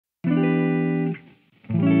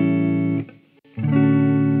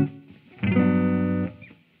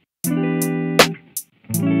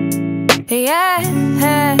Yeah,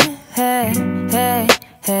 hey, hey, hey,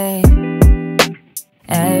 hey.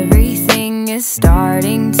 Everything is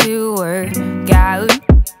starting to work out.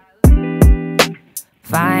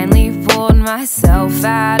 Finally pulled myself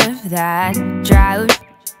out of that drought.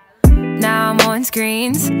 Now I'm on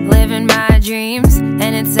screens, living my dreams,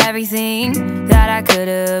 and it's everything that I could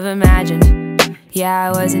have imagined. Yeah,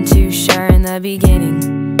 I wasn't too sure in the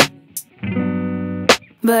beginning,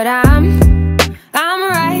 but I'm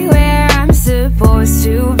right where I'm supposed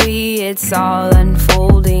to be. It's all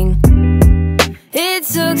unfolding. It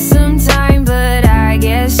took some time, but I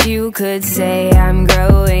guess you could say I'm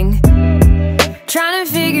growing. Trying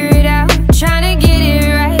to figure it out, trying to get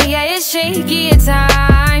it right. Yeah, it's shaky at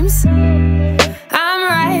times. I'm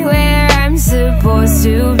right where I'm supposed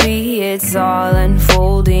to be. It's all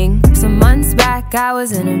unfolding. Some months back I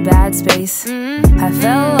was in a bad space. I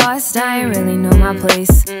felt lost, I didn't really know my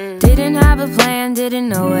place. Didn't have a plan, didn't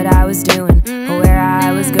know what I was doing or where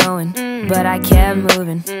I was going, but I kept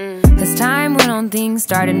moving. As time went on, things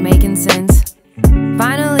started making sense.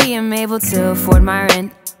 Finally I'm able to afford my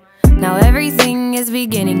rent. Now everything is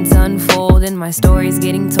beginning to unfold, and my story's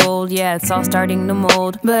getting told. Yeah, it's all starting to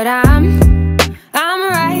mold. But I'm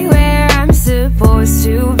right where I'm supposed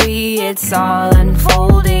to be. It's all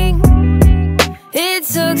unfolding. It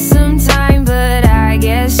took some time, but I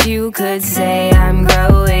guess you could say I'm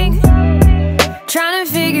growing. Trying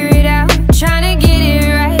to figure it out, trying to get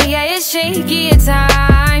it right. Yeah, it's shaky at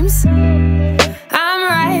times. I'm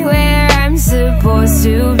right where I'm supposed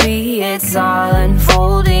to be. It's all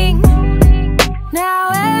unfolding.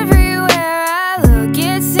 Now everywhere I look,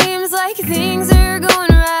 it seems like things are going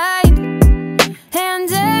right.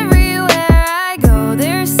 And everywhere I go,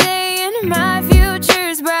 they're saying my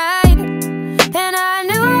future's bright. And I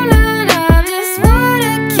knew none of this would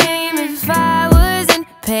have came if I wasn't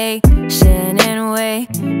patient and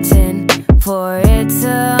waiting for it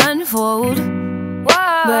to unfold.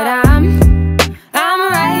 But I'm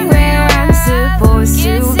right where I'm supposed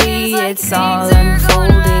to be. It's all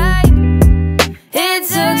unfolding. It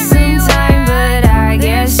took some time, but I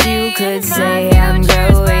guess you could say I'm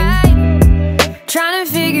growing. Trying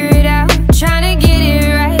to figure it out, trying to get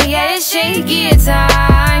it right. Yeah, it's shaky at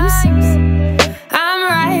times. I'm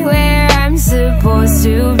right where I'm supposed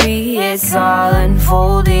to be. It's all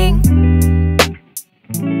unfolding.